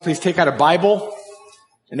Please take out a Bible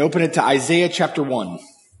and open it to Isaiah chapter 1. In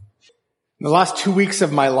the last 2 weeks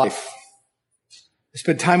of my life, I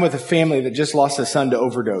spent time with a family that just lost a son to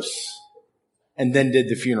overdose and then did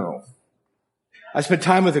the funeral. I spent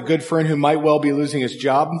time with a good friend who might well be losing his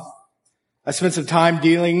job. I spent some time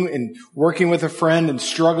dealing and working with a friend and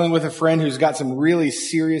struggling with a friend who's got some really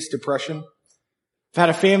serious depression. I've had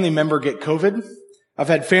a family member get COVID. I've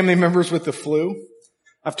had family members with the flu.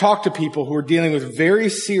 I've talked to people who are dealing with very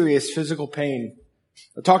serious physical pain.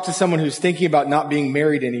 I've talked to someone who's thinking about not being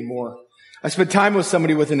married anymore. I spent time with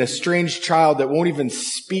somebody with an estranged child that won't even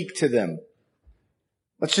speak to them.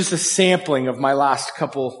 That's just a sampling of my last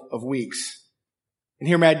couple of weeks. And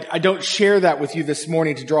hear me, I don't share that with you this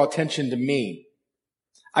morning to draw attention to me.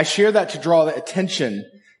 I share that to draw the attention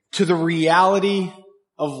to the reality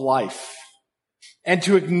of life and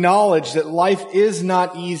to acknowledge that life is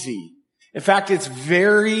not easy. In fact, it's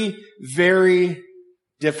very, very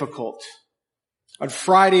difficult. On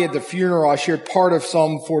Friday at the funeral, I shared part of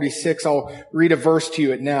Psalm 46. I'll read a verse to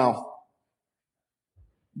you now.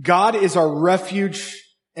 God is our refuge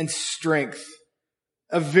and strength,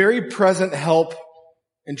 a very present help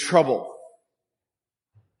in trouble.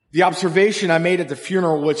 The observation I made at the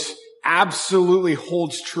funeral, which absolutely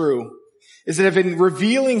holds true, is that in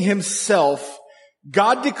revealing himself,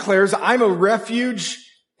 God declares, I'm a refuge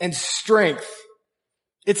and strength.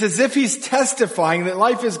 It's as if he's testifying that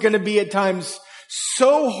life is going to be at times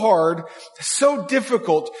so hard, so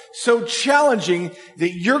difficult, so challenging that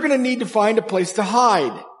you're going to need to find a place to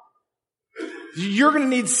hide. You're going to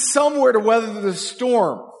need somewhere to weather the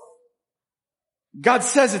storm. God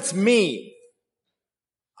says it's me.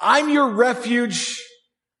 I'm your refuge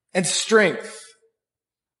and strength.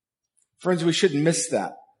 Friends, we shouldn't miss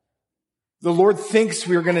that. The Lord thinks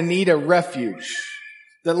we're going to need a refuge,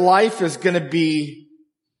 that life is going to be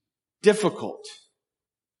difficult.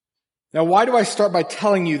 Now, why do I start by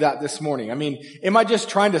telling you that this morning? I mean, am I just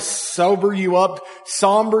trying to sober you up,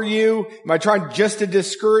 somber you? Am I trying just to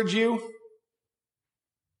discourage you?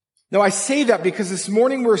 No, I say that because this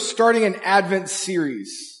morning we're starting an Advent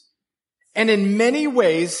series. And in many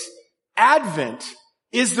ways, Advent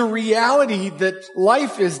is the reality that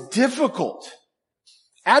life is difficult.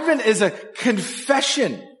 Advent is a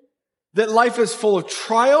confession that life is full of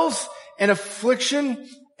trials and affliction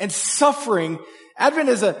and suffering. Advent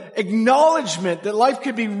is an acknowledgement that life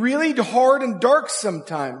could be really hard and dark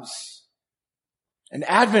sometimes. And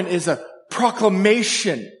Advent is a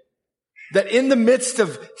proclamation that in the midst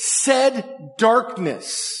of said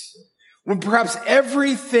darkness, when perhaps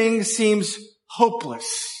everything seems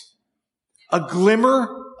hopeless, a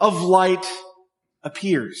glimmer of light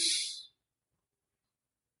appears.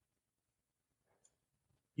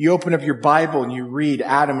 You open up your Bible and you read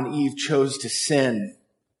Adam and Eve chose to sin.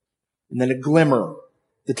 And then a glimmer.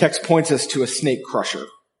 The text points us to a snake crusher.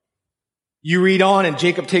 You read on and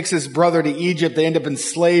Jacob takes his brother to Egypt. They end up in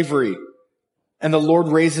slavery. And the Lord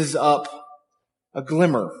raises up a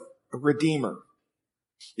glimmer, a redeemer.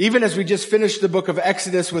 Even as we just finished the book of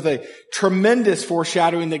Exodus with a tremendous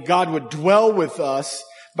foreshadowing that God would dwell with us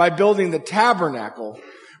by building the tabernacle,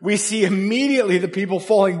 we see immediately the people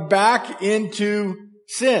falling back into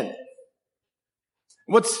sin.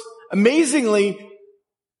 What's amazingly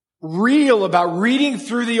real about reading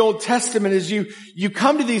through the Old Testament is you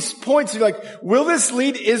come to these points and you're like, will this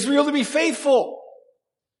lead Israel to be faithful?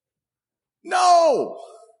 No!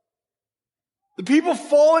 The people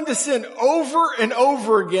fall into sin over and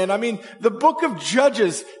over again. I mean, the book of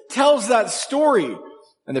Judges tells that story.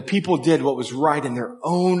 And the people did what was right in their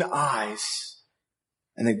own eyes.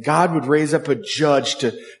 And that God would raise up a judge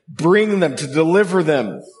to bring them, to deliver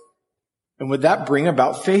them. And would that bring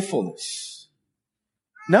about faithfulness?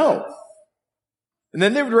 No. And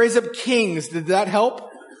then they would raise up kings. Did that help?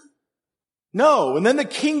 No. And then the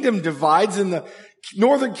kingdom divides and the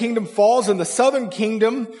northern kingdom falls and the southern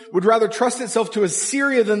kingdom would rather trust itself to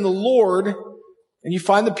Assyria than the Lord. And you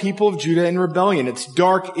find the people of Judah in rebellion. It's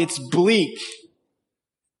dark. It's bleak.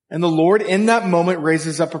 And the Lord in that moment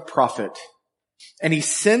raises up a prophet. And he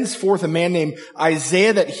sends forth a man named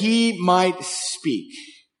Isaiah that he might speak.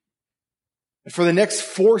 And for the next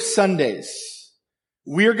 4 Sundays,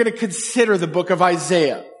 we are going to consider the book of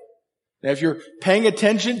Isaiah. Now, if you're paying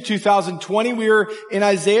attention, 2020, we were in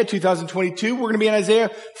Isaiah. 2022, we're going to be in Isaiah.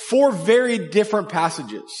 4 very different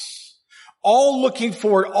passages. All looking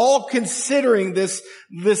forward, all considering this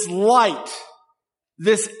light,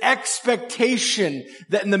 this expectation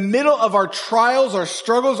that in the middle of our trials, our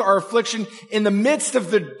struggles, our affliction, in the midst of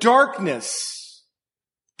the darkness,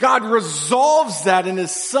 God resolves that in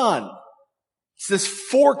His Son. It's this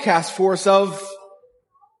forecast for us of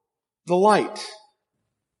the light.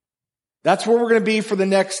 That's where we're going to be for the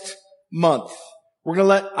next month. We're going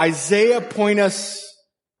to let Isaiah point us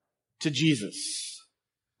to Jesus.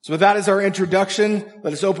 So with that as our introduction,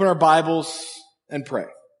 let us open our Bibles and pray.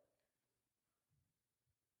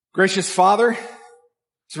 Gracious Father,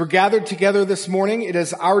 as we're gathered together this morning, it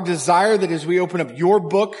is our desire that as we open up your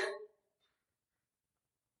book,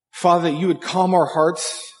 Father, that you would calm our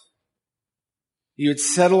hearts, you would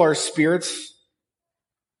settle our spirits,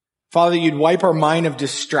 Father, you'd wipe our mind of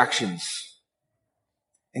distractions,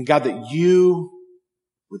 and God, that you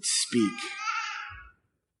would speak.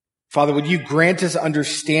 Father, would you grant us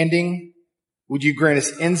understanding? Would you grant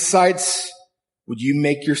us insights? Would you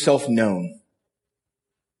make yourself known?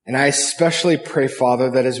 And I especially pray, Father,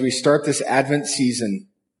 that as we start this Advent season,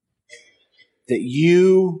 that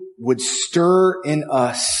you would stir in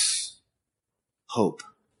us hope.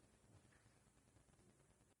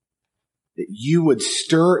 That you would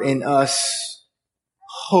stir in us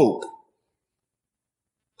hope.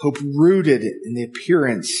 Hope rooted in the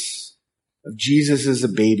appearance of Jesus as a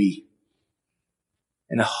baby.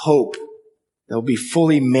 And a hope that will be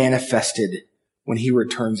fully manifested when he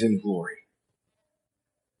returns in glory.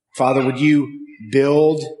 Father, would you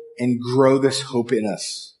build and grow this hope in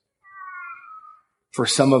us? For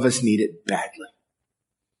some of us need it badly.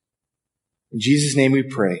 In Jesus' name we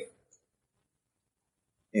pray.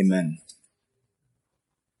 Amen.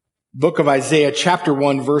 Book of Isaiah, chapter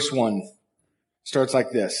 1, verse 1, starts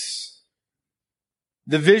like this.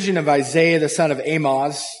 The vision of Isaiah, the son of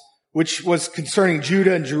Amoz, which was concerning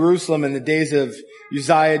Judah and Jerusalem in the days of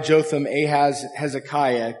Uzziah, Jotham, Ahaz,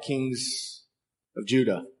 Hezekiah, kings of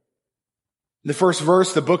Judah. In the first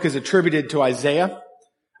verse, the book is attributed to Isaiah.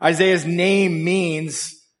 Isaiah's name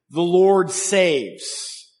means the Lord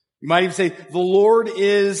saves. You might even say the Lord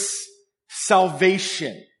is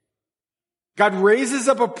salvation. God raises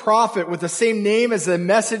up a prophet with the same name as the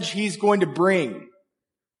message he's going to bring.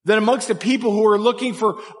 Then amongst the people who are looking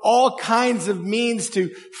for all kinds of means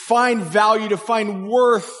to find value, to find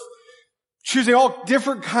worth, choosing all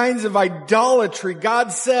different kinds of idolatry,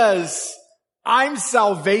 God says, I'm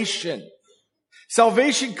salvation.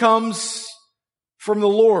 Salvation comes from the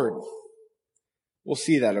Lord. We'll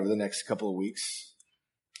see that over the next couple of weeks.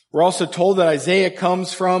 We're also told that Isaiah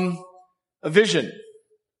comes from a vision,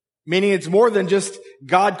 meaning it's more than just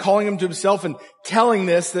God calling him to himself and telling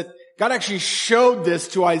this, that God actually showed this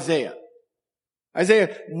to Isaiah.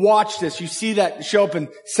 Isaiah watched this. You see that show up in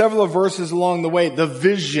several of verses along the way. The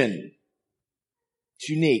vision. It's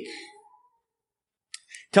unique.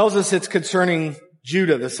 Tells us it's concerning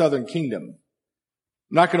Judah, the southern kingdom.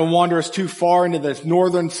 I'm not going to wander us too far into this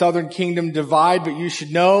northern-southern kingdom divide, but you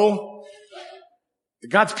should know that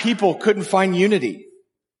God's people couldn't find unity.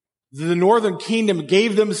 The northern kingdom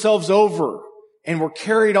gave themselves over and were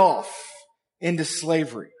carried off into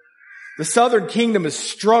slavery. The southern kingdom is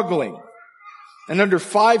struggling. And under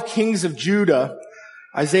 5 kings of Judah,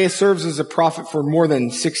 Isaiah serves as a prophet for more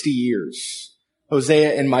than 60 years.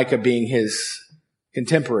 Hosea and Micah being his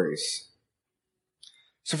contemporaries.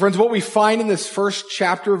 So friends, what we find in this first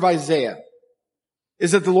chapter of Isaiah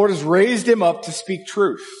is that the Lord has raised him up to speak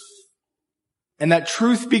truth. And that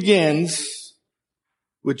truth begins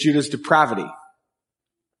with Judah's depravity.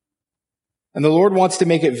 And the Lord wants to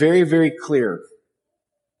make it very, very clear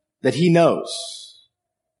that he knows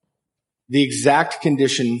the exact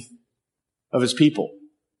condition of his people.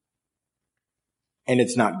 And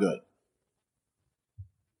it's not good.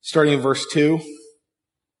 Starting in verse 2.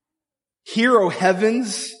 Hear, O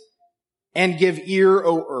heavens, and give ear,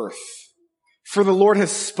 O earth. For the Lord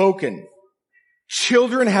has spoken.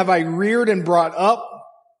 Children have I reared and brought up,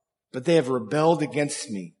 but they have rebelled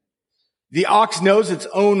against me. The ox knows its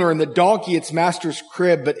owner and the donkey its master's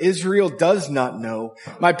crib, but Israel does not know.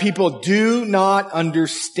 My people do not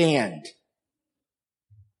understand.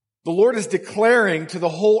 The Lord is declaring to the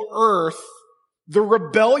whole earth the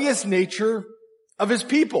rebellious nature of his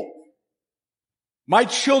people. My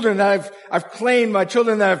children that I've claimed, my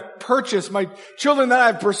children that I've purchased, my children that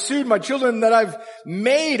I've pursued, my children that I've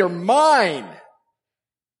made are mine.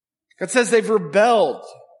 God says they've rebelled.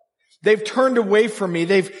 They've turned away from me.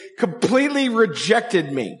 They've completely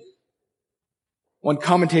rejected me. One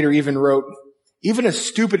commentator even wrote, even a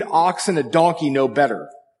stupid ox and a donkey know better.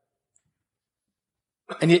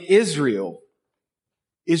 And yet Israel's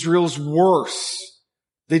worse.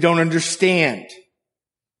 They don't understand.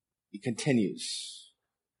 He continues.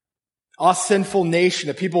 A sinful nation,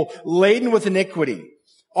 a people laden with iniquity,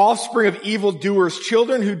 offspring of evildoers,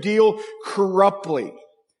 children who deal corruptly.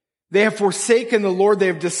 They have forsaken the Lord. They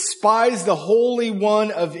have despised the Holy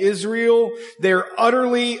One of Israel. They are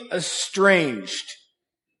utterly estranged.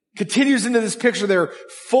 Continues into this picture. They're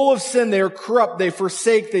full of sin. They are corrupt. They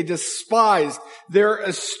forsake. They despise. They're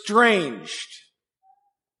estranged.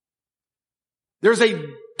 There's a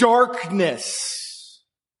darkness,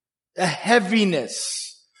 a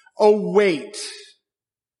heaviness, a weight.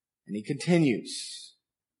 And he continues.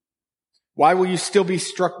 Why will you still be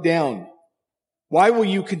struck down? Why will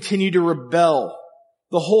you continue to rebel?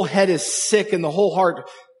 The whole head is sick and the whole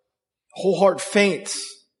heart faints.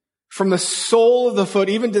 From the sole of the foot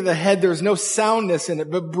even to the head, there's no soundness in it,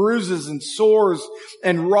 but bruises and sores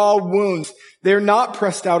and raw wounds. They're not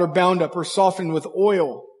pressed out or bound up or softened with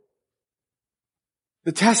oil.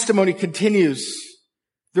 The testimony continues.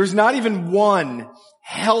 There's not even one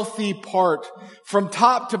healthy part. From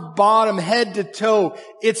top to bottom, head to toe,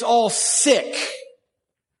 it's all sick.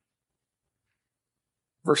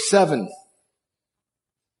 Verse 7.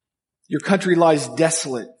 Your country lies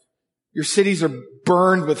desolate. Your cities are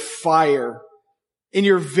burned with fire. In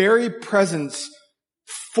your very presence,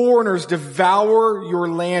 foreigners devour your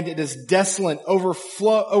land. It is desolate,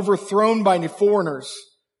 overthrown by foreigners.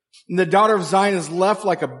 And the daughter of Zion is left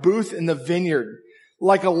like a booth in the vineyard,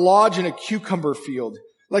 like a lodge in a cucumber field,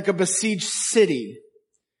 like a besieged city.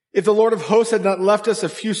 If the Lord of hosts had not left us a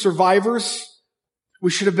few survivors,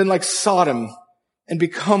 we should have been like Sodom and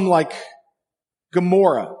become like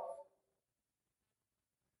Gomorrah.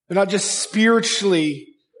 They're not just spiritually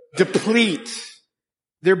deplete.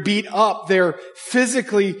 They're beat up. They're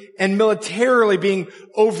physically and militarily being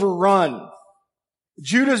overrun.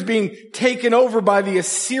 Judah's being taken over by the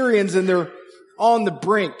Assyrians and they're on the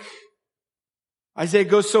brink. Isaiah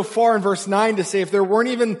goes so far in verse 9 to say if there weren't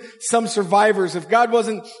even some survivors, if God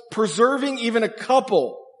wasn't preserving even a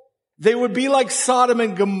couple, they would be like Sodom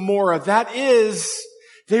and Gomorrah. That is,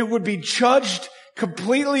 they would be judged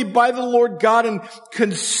completely by the Lord God and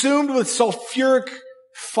consumed with sulfuric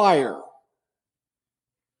fire.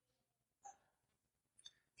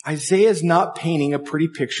 Isaiah is not painting a pretty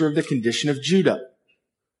picture of the condition of Judah.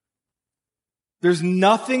 There's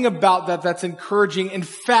nothing about that that's encouraging. In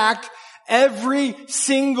fact, every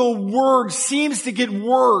single word seems to get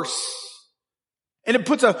worse. And it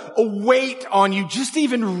puts a weight on you just to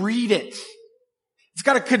even read it. It's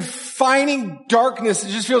got a confining darkness. It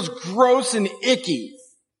just feels gross and icky.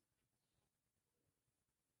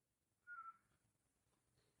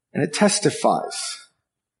 And it testifies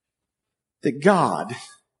that God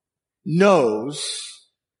knows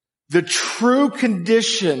the true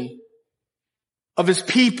condition of his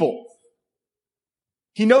people.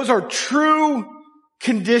 He knows our true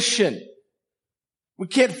condition. We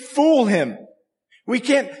can't fool him. We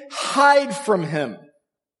can't hide from him.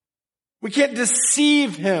 We can't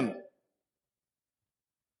deceive him.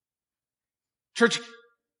 Church,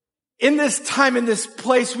 in this time, in this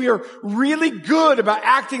place, we are really good about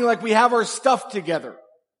acting like we have our stuff together.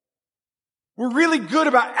 We're really good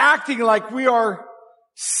about acting like we are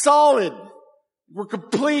solid. We're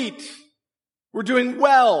complete. We're doing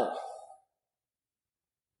well.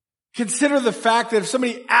 Consider the fact that if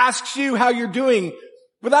somebody asks you how you're doing,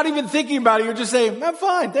 without even thinking about it, you're just saying, I'm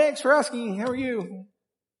fine. Thanks for asking. How are you?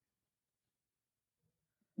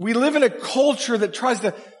 We live in a culture that tries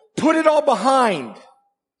to put it all behind.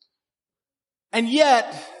 And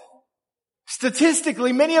yet,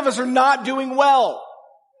 statistically, many of us are not doing well.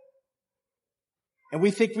 And we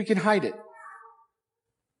think we can hide it.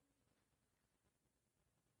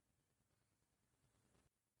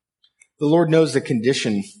 The Lord knows the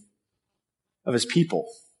condition of his people.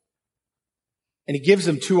 And he gives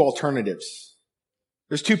them two alternatives.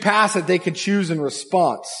 There's two paths that they can choose in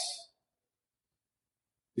response.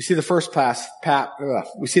 We see the first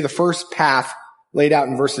path laid out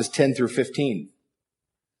in verses 10 through 15.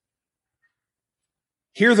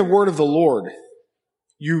 Hear the word of the Lord,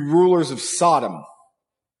 you rulers of Sodom.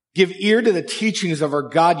 Give ear to the teachings of our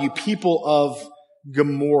God, you people of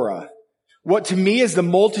Gomorrah. What to me is the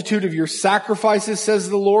multitude of your sacrifices, says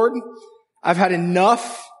the Lord. I've had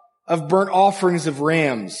enough of burnt offerings of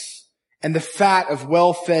rams and the fat of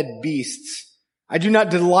well-fed beasts. I do not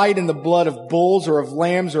delight in the blood of bulls or of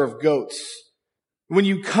lambs or of goats. When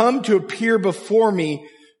you come to appear before me,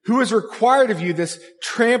 who has required of you this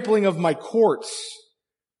trampling of my courts?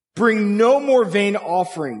 Bring no more vain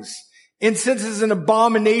offerings. Incense is an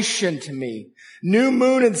abomination to me. New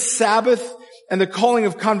moon and Sabbath and the calling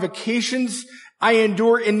of convocations, I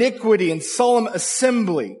endure iniquity and solemn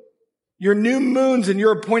assembly. Your new moons and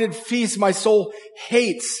your appointed feasts my soul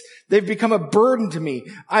hates. They've become a burden to me.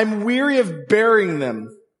 I'm weary of bearing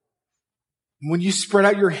them. When you spread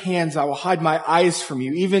out your hands, I will hide my eyes from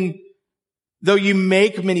you. Even though you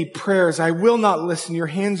make many prayers, I will not listen. Your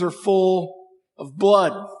hands are full of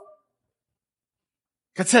blood.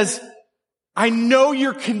 God says, I know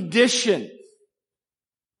your condition.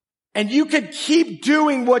 And you can keep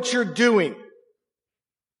doing what you're doing.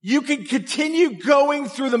 You can continue going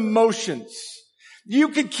through the motions. You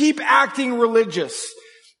can keep acting religious.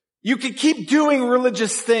 You can keep doing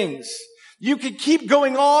religious things. You can keep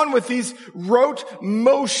going on with these rote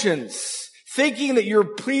motions, thinking that you're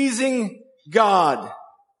pleasing God,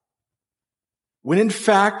 when in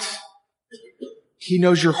fact, He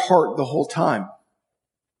knows your heart the whole time.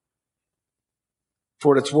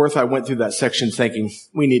 For what it's worth, I went through that section thinking,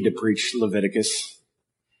 we need to preach Leviticus.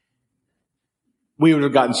 We would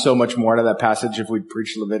have gotten so much more out of that passage if we'd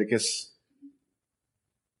preached Leviticus.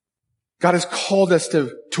 God has called us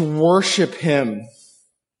to worship Him,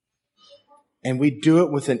 and we do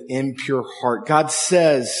it with an impure heart. God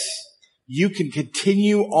says, you can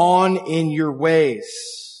continue on in your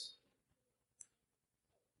ways.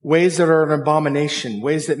 Ways that are an abomination,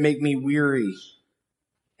 ways that make me weary.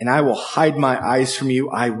 And I will hide my eyes from you.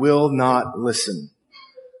 I will not listen.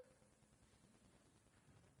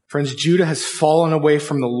 Friends, Judah has fallen away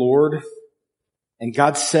from the Lord, and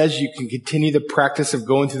God says you can continue the practice of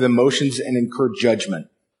going through the motions and incur judgment.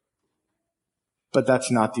 But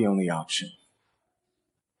that's not the only option.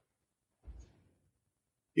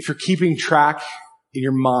 If you're keeping track in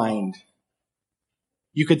your mind,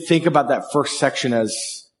 you could think about that first section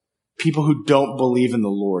as people who don't believe in the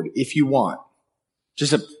Lord, if you want.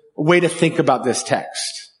 Just a way to think about this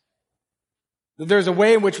text. There's a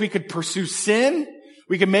way in which we could pursue sin.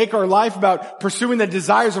 We can make our life about pursuing the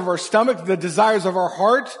desires of our stomach, the desires of our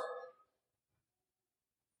heart.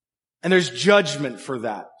 And there's judgment for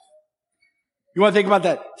that. You want to think about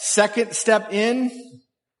that second step in?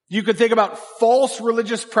 You could think about false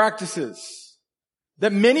religious practices.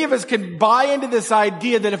 That many of us can buy into this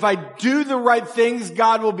idea that if I do the right things,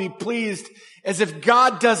 God will be pleased, as if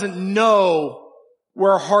God doesn't know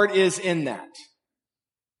where our heart is in that.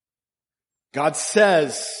 God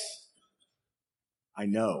says, I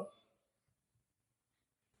know.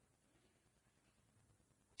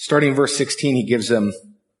 Starting in verse 16, He gives them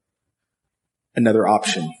another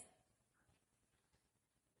option.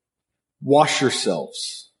 Wash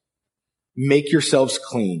yourselves. Make yourselves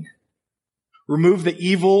clean. Remove the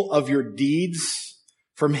evil of your deeds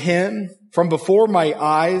from before my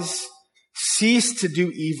eyes. Cease to do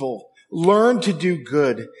evil. Learn to do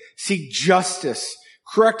good. Seek justice.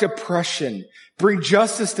 Correct oppression. Bring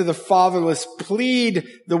justice to the fatherless. Plead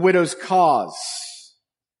the widow's cause.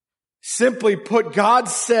 Simply put, God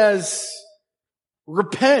says,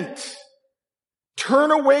 repent.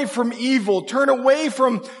 Turn away from evil. Turn away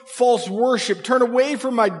from false worship. Turn away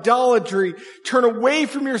from idolatry. Turn away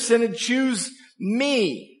from your sin and choose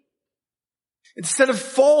me. Instead of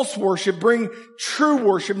false worship, bring true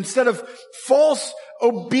worship. Instead of false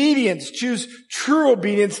obedience, choose true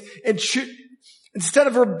obedience. And instead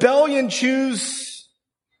of rebellion, choose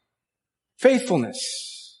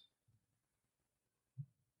faithfulness.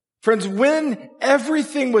 Friends, when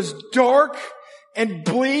everything was dark and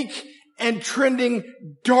bleak and trending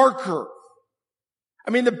darker, I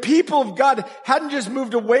mean, the people of God hadn't just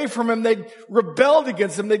moved away from Him, they'd rebelled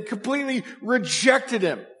against Him, they'd completely rejected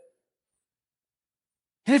Him.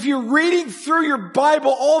 And if you're reading through your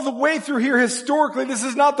Bible all the way through here historically, this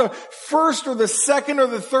is not the first or the second or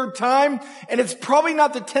the third time, and it's probably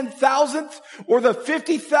not the 10,000th or the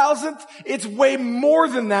 50,000th. It's way more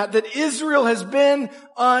than that Israel has been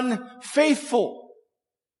unfaithful.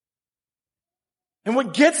 And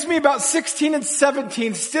what gets me about 16 and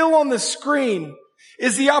 17 still on the screen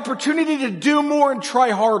is the opportunity to do more and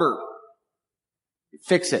try harder.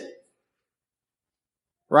 Fix it.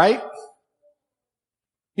 Right?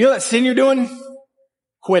 You know that sin you're doing?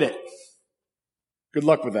 Quit it. Good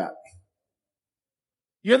luck with that.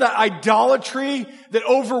 You know that idolatry that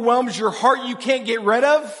overwhelms your heart you can't get rid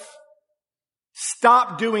of?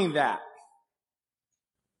 Stop doing that.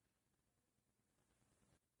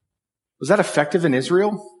 Was that effective in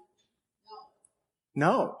Israel?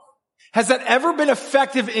 No. Has that ever been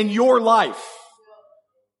effective in your life?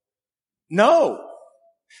 No.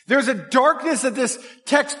 There's a darkness that this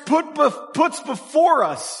text puts before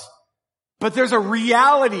us, but there's a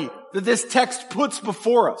reality that this text puts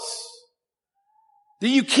before us. That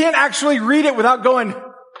you can't actually read it without going,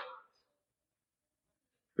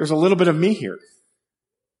 there's a little bit of me here.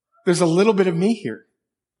 There's a little bit of me here.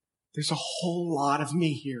 There's a whole lot of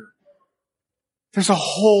me here. There's a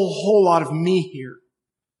whole lot of me here.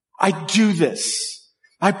 I do this.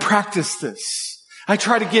 I practice this. I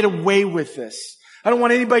try to get away with this. I don't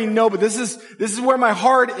want anybody to know, but this is where my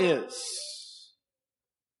heart is.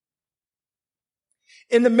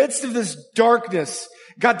 In the midst of this darkness,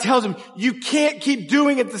 God tells him, you can't keep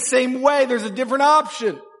doing it the same way. There's a different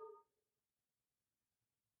option.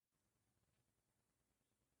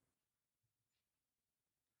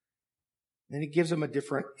 Then he gives him a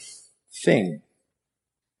different thing.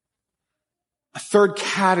 A third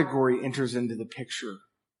category enters into the picture.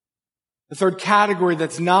 The third category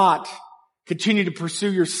that's not continue to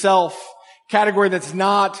pursue yourself. Category that's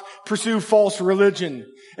not pursue false religion.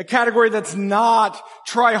 A category that's not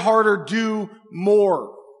try harder, do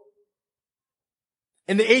more.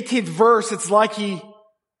 In the 18th verse, it's like he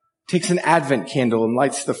takes an Advent candle and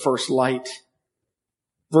lights the first light.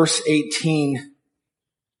 Verse 18,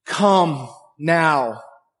 come now,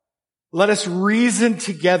 let us reason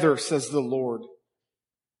together, says the Lord.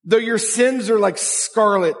 Though your sins are like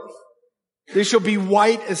scarlet, they shall be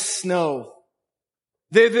white as snow.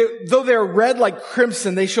 Though they are red like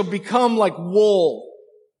crimson, they shall become like wool.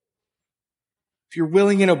 If you're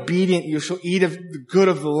willing and obedient, you shall eat of the good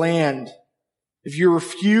of the land. If you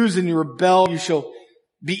refuse and you rebel, you shall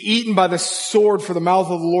be eaten by the sword, for the mouth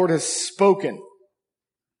of the Lord has spoken.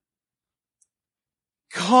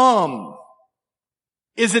 Come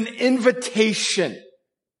is an invitation.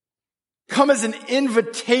 Come as an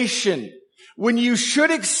invitation when you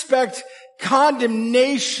should expect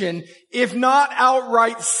condemnation, if not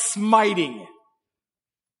outright smiting.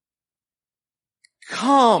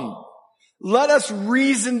 Come, let us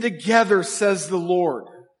reason together, says the Lord.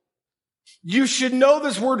 You should know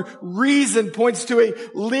this word reason points to a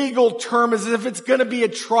legal term as if it's going to be a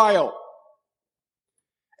trial.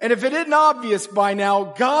 And if it isn't obvious by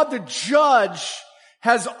now, God the judge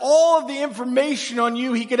has all of the information on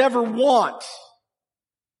you he could ever want.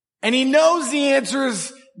 And he knows the answer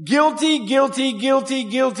is guilty, guilty, guilty,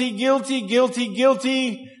 guilty, guilty, guilty,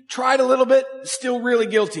 guilty. Tried a little bit, still really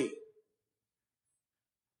guilty.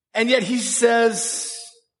 And yet he says,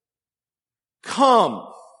 come,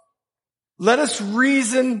 let us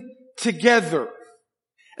reason together.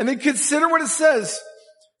 And then consider what it says.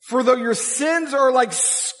 For though your sins are like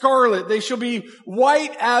scarlet, they shall be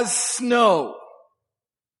white as snow.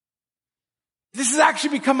 This has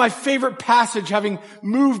actually become my favorite passage, having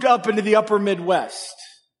moved up into the upper Midwest.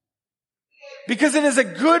 Because it is a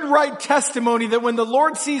good right testimony that when the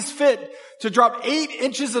Lord sees fit to drop 8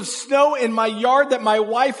 inches of snow in my yard that my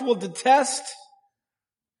wife will detest,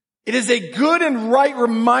 it is a good and right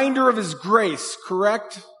reminder of His grace,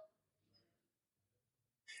 correct?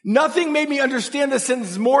 Nothing made me understand this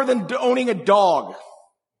sentence more than owning a dog.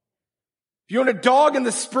 If you own a dog in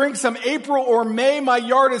the spring, some April or May, my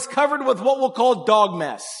yard is covered with what we'll call dog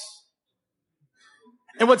mess.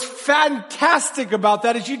 And what's fantastic about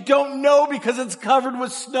that is you don't know because it's covered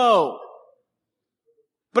with snow.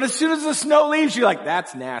 But as soon as the snow leaves, you're like,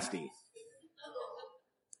 that's nasty.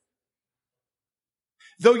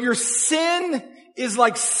 Though your sin is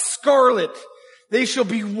like scarlet, they shall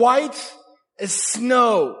be white as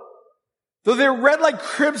snow. Though they're red like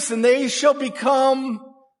crimson, they shall become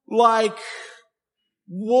like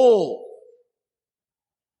wool.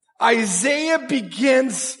 Isaiah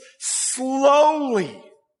begins slowly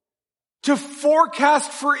to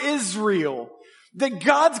forecast for Israel that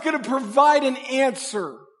God's going to provide an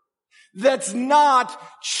answer that's not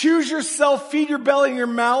choose yourself, feed your belly and your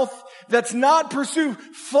mouth, that's not pursue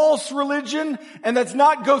false religion, and that's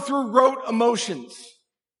not go through rote motions.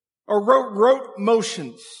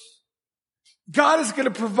 God is going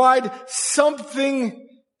to provide something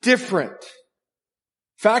different. In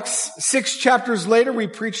fact, 6 chapters later, we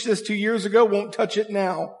preached this 2 years ago, won't touch it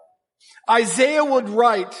now. Isaiah would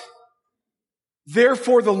write,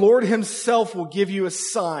 therefore the Lord Himself will give you a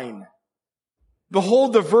sign.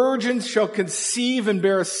 Behold, the virgin shall conceive and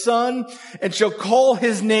bear a son, and shall call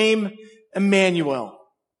His name Emmanuel.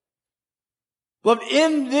 Beloved,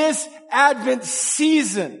 in this Advent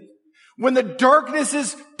season, when the darkness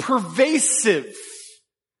is pervasive,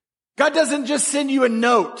 God doesn't just send you a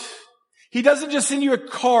note. He doesn't just send you a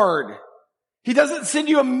card. He doesn't send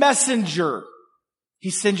you a messenger. He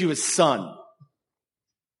sends you His Son.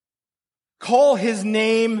 Call His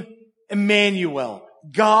name Emmanuel,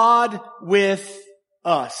 God with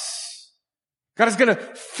us. God is going to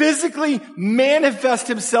physically manifest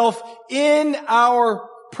Himself in our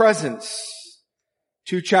presence.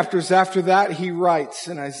 2 chapters after that, he writes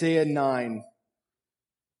in Isaiah 9,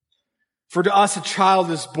 for to us a child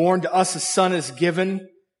is born, to us a son is given.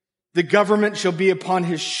 The government shall be upon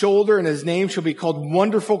His shoulder, and His name shall be called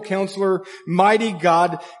Wonderful Counselor, Mighty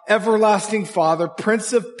God, Everlasting Father,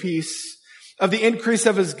 Prince of Peace. Of the increase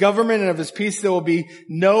of His government and of His peace there will be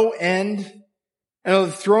no end. And of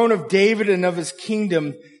the throne of David and of His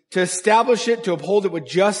kingdom, to establish it, to uphold it with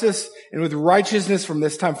justice and with righteousness from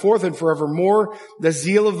this time forth and forevermore. The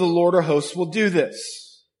zeal of the Lord of hosts will do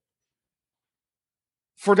this.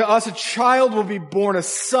 For to us a child will be born, a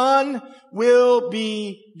son will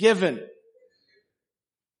be given.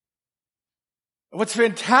 What's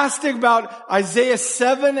fantastic about Isaiah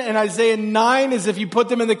 7 and Isaiah 9 is if you put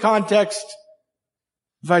them in the context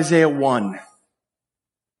of Isaiah 1.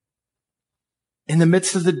 In the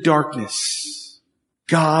midst of the darkness,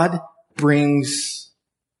 God brings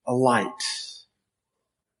a light.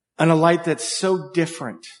 And a light that's so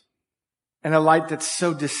different. And a light that's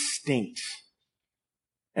so distinct.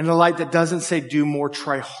 And a light that doesn't say do more,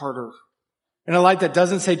 try harder. And a light that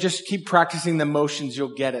doesn't say just keep practicing the motions,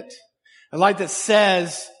 you'll get it. A light that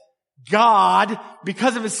says God,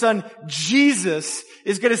 because of his son Jesus,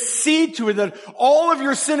 is going to see to it that all of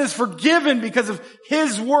your sin is forgiven because of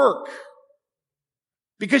his work.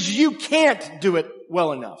 Because you can't do it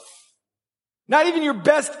well enough. Not even your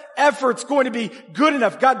best effort's going to be good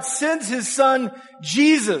enough. God sends his son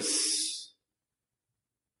Jesus.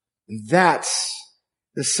 And that's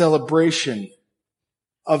the celebration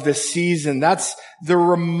of the season. That's the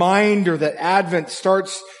reminder that Advent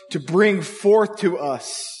starts to bring forth to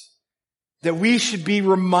us. That we should be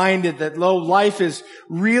reminded that though life is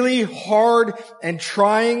really hard and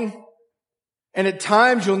trying, and at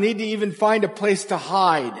times you'll need to even find a place to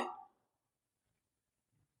hide.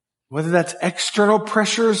 Whether that's external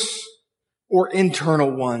pressures or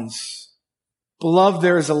internal ones. Beloved,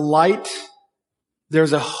 there is a light,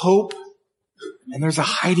 there's a hope, and there's a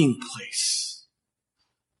hiding place.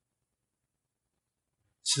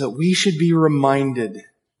 So that we should be reminded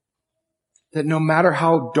that no matter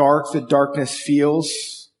how dark the darkness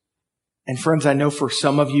feels, and friends, I know for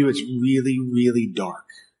some of you it's really, really dark.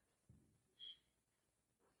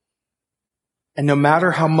 And no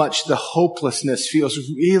matter how much the hopelessness feels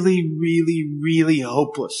really, really, really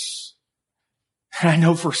hopeless. And I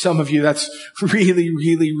know for some of you that's really,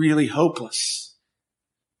 really, really hopeless.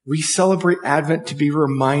 We celebrate Advent to be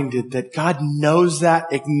reminded that God knows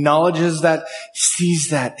that, acknowledges that, sees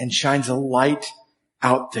that, and shines a light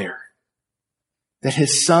out there. That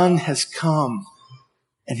his son has come,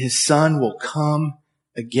 and his son will come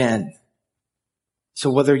again. So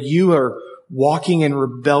whether you are walking in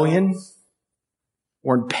rebellion,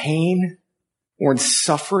 or in pain, or in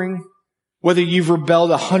suffering, whether you've rebelled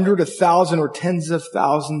 100, 1,000, or tens of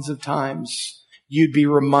thousands of times, you'd be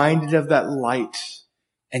reminded of that light.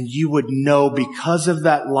 And you would know because of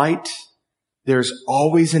that light, there's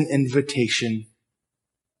always an invitation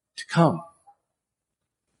to come.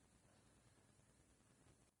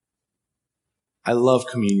 I love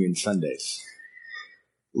communion Sundays.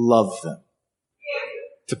 Love them.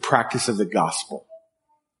 It's a practice of the gospel.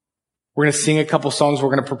 We're going to sing a couple songs.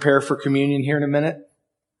 We're going to prepare for communion here in a minute.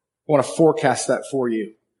 I want to forecast that for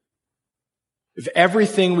you. If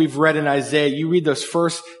everything we've read in Isaiah, you read those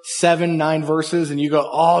first 7, 9 verses and you go,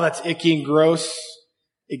 oh, that's icky and gross,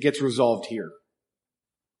 it gets resolved here.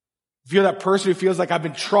 If you're that person who feels like I've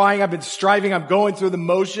been trying, I've been striving, I'm going through the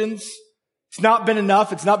motions, it's not been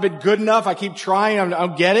enough, it's not been good enough, I keep trying, I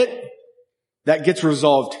don't get it, that gets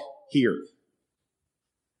resolved here.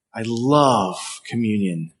 I love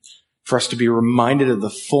communion for us to be reminded of the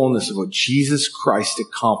fullness of what Jesus Christ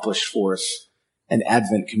accomplished for us. And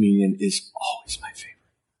Advent communion is always my favorite.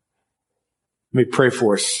 Let me pray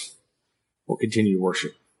for us. We'll continue to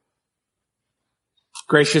worship.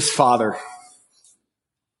 Gracious Father,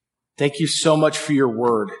 thank you so much for your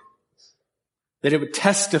word. That it would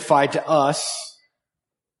testify to us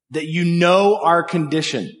that you know our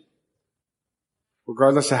condition.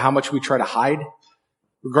 Regardless of how much we try to hide.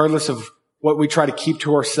 Regardless of what we try to keep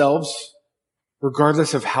to ourselves.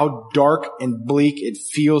 Regardless of how dark and bleak it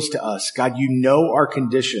feels to us. God, you know our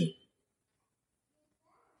condition.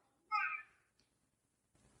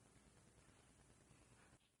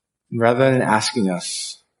 And rather than asking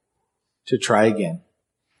us to try again,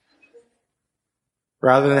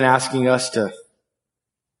 rather than asking us to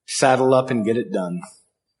saddle up and get it done,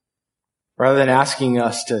 rather than asking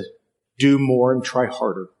us to do more and try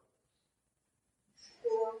harder,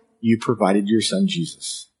 you provided your son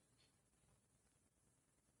Jesus.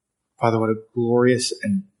 Father, what a glorious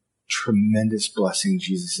and tremendous blessing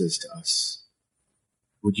Jesus is to us.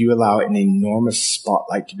 Would you allow an enormous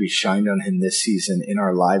spotlight to be shined on him this season in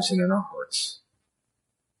our lives and in our hearts,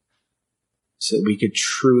 so that we could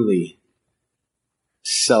truly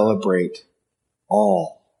celebrate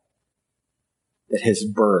all that his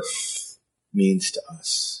birth means to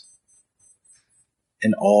us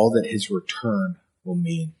and all that his return will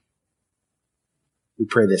mean. We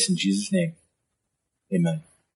pray this in Jesus' name. Amen.